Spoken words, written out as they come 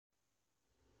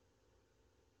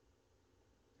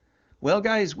Well,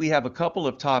 guys, we have a couple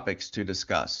of topics to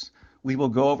discuss. We will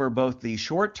go over both the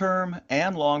short-term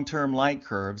and long-term light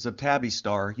curves of Tabby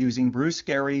Star using Bruce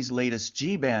Gary's latest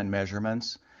G-band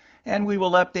measurements, and we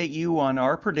will update you on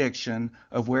our prediction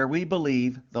of where we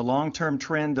believe the long-term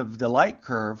trend of the light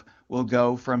curve will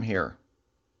go from here.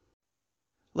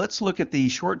 Let's look at the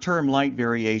short-term light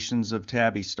variations of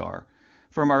Tabby Star.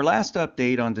 From our last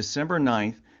update on December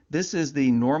 9th, this is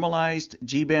the normalized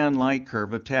G-band light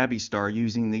curve of Tabby Star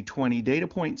using the 20 data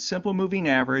point simple moving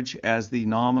average as the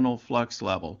nominal flux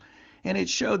level. And it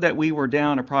showed that we were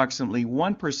down approximately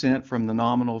 1% from the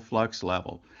nominal flux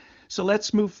level. So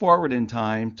let's move forward in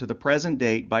time to the present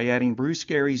date by adding Bruce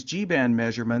Gary's G-band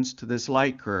measurements to this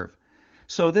light curve.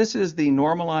 So this is the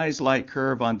normalized light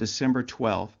curve on December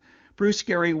 12th. Bruce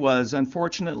Gary was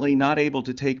unfortunately not able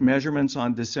to take measurements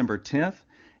on December 10th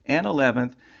and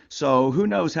 11th, so who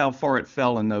knows how far it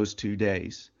fell in those 2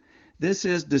 days. This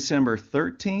is December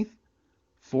 13th,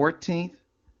 14th,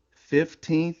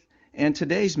 15th, and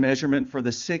today's measurement for the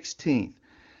 16th.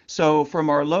 So from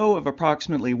our low of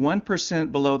approximately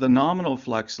 1% below the nominal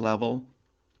flux level,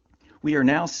 we are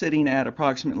now sitting at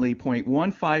approximately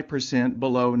 0.15%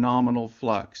 below nominal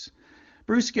flux.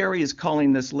 Bruce Gary is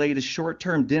calling this latest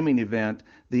short-term dimming event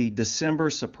the December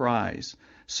surprise,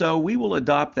 so we will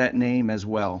adopt that name as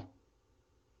well.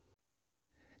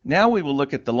 Now we will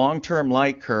look at the long-term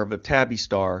light curve of Tabby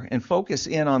Star and focus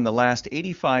in on the last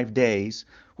 85 days,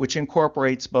 which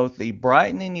incorporates both the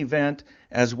brightening event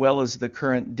as well as the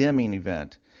current dimming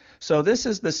event. So this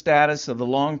is the status of the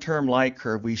long-term light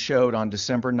curve we showed on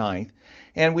December 9th,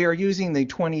 and we are using the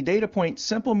 20 data point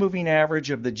simple moving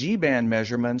average of the G-band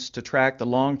measurements to track the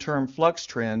long-term flux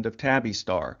trend of Tabby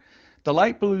Star. The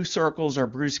light blue circles are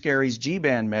Bruce Gary's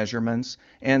G-band measurements,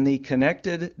 and the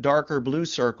connected darker blue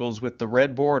circles with the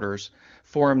red borders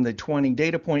form the 20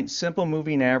 data point simple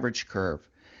moving average curve.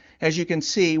 As you can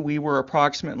see, we were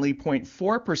approximately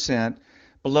 0.4%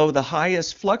 below the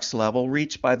highest flux level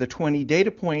reached by the 20 data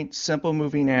point simple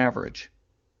moving average.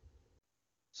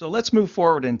 So let's move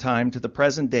forward in time to the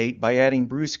present date by adding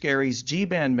Bruce Gary's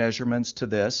G-band measurements to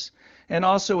this, and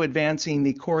also advancing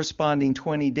the corresponding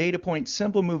 20 data point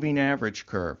simple moving average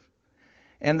curve.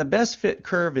 And the best fit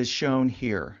curve is shown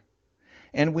here.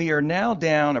 And we are now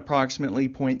down approximately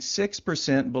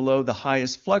 0.6% below the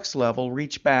highest flux level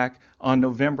reached back on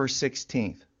November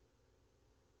 16th.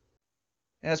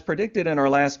 As predicted in our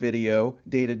last video,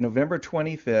 dated November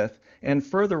 25th, and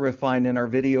further refined in our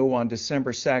video on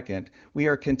December 2nd, we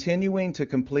are continuing to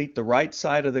complete the right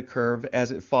side of the curve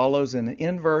as it follows an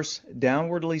inverse,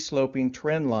 downwardly sloping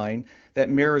trend line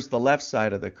that mirrors the left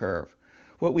side of the curve.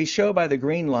 What we show by the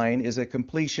green line is a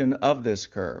completion of this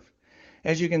curve.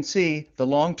 As you can see, the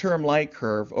long-term light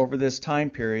curve over this time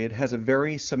period has a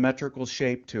very symmetrical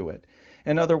shape to it.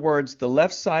 In other words, the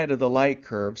left side of the light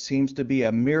curve seems to be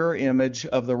a mirror image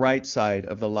of the right side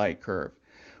of the light curve.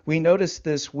 We noticed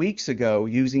this weeks ago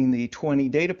using the 20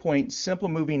 data point simple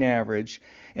moving average,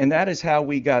 and that is how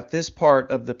we got this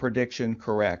part of the prediction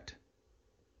correct.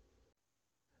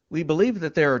 We believe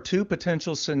that there are two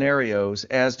potential scenarios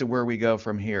as to where we go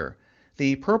from here.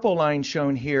 The purple line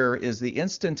shown here is the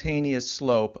instantaneous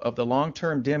slope of the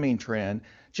long-term dimming trend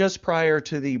just prior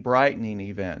to the brightening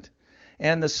event.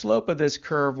 And the slope of this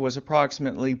curve was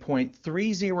approximately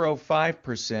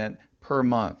 0.305% per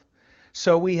month.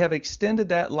 So we have extended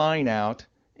that line out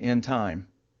in time.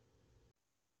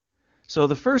 So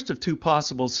the first of two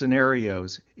possible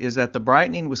scenarios is that the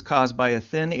brightening was caused by a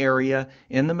thin area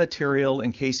in the material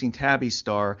encasing Tabby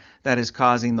Star that is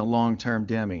causing the long-term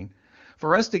dimming.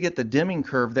 For us to get the dimming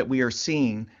curve that we are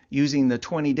seeing using the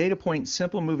 20 data point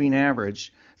simple moving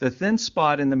average, the thin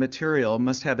spot in the material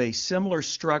must have a similar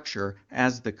structure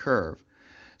as the curve.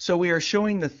 So we are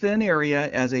showing the thin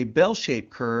area as a bell-shaped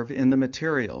curve in the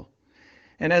material.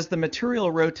 And as the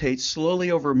material rotates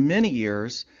slowly over many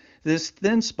years, this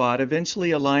thin spot eventually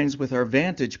aligns with our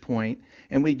vantage point,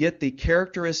 and we get the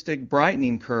characteristic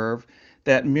brightening curve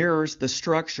that mirrors the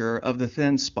structure of the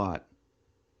thin spot.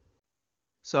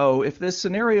 So if this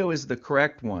scenario is the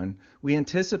correct one, we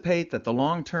anticipate that the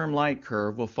long-term light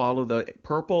curve will follow the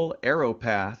purple arrow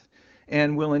path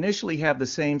and will initially have the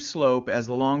same slope as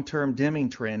the long-term dimming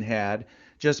trend had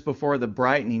just before the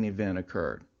brightening event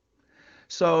occurred.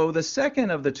 So the second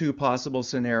of the two possible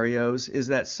scenarios is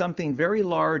that something very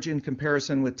large in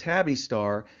comparison with Tabby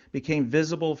Star became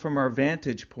visible from our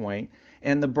vantage point,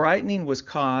 and the brightening was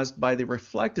caused by the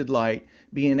reflected light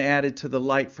being added to the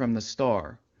light from the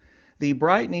star. The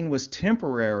brightening was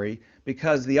temporary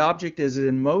because the object is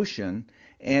in motion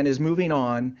and is moving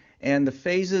on, and the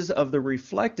phases of the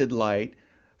reflected light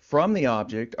from the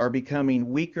object are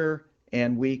becoming weaker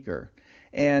and weaker.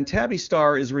 And Tabby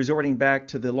Star is resorting back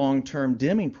to the long-term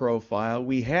dimming profile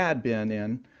we had been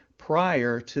in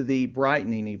prior to the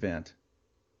brightening event.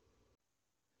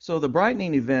 So the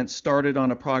brightening event started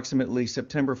on approximately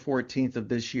September 14th of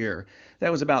this year.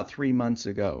 That was about 3 months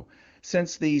ago.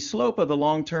 Since the slope of the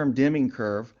long-term dimming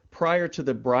curve prior to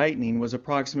the brightening was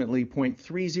approximately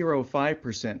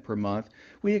 0.305% per month,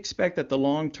 we expect that the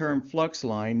long-term flux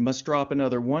line must drop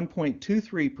another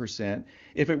 1.23%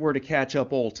 if it were to catch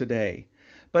up all today.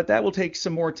 But that will take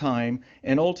some more time,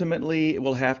 and ultimately it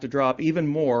will have to drop even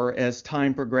more as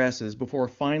time progresses before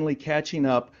finally catching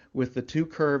up with the two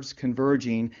curves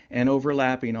converging and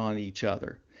overlapping on each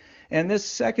other. And this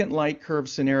second light curve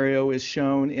scenario is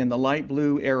shown in the light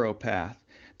blue arrow path.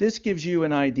 This gives you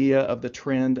an idea of the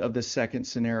trend of the second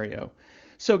scenario.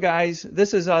 So guys,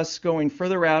 this is us going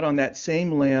further out on that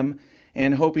same limb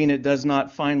and hoping it does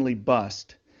not finally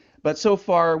bust. But so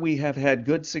far we have had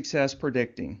good success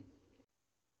predicting.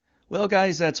 Well,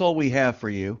 guys, that's all we have for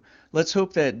you. Let's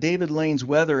hope that David Lane's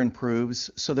weather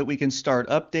improves so that we can start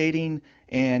updating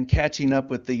and catching up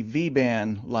with the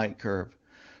V-band light curve.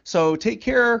 So take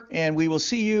care, and we will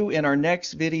see you in our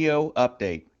next video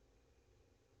update.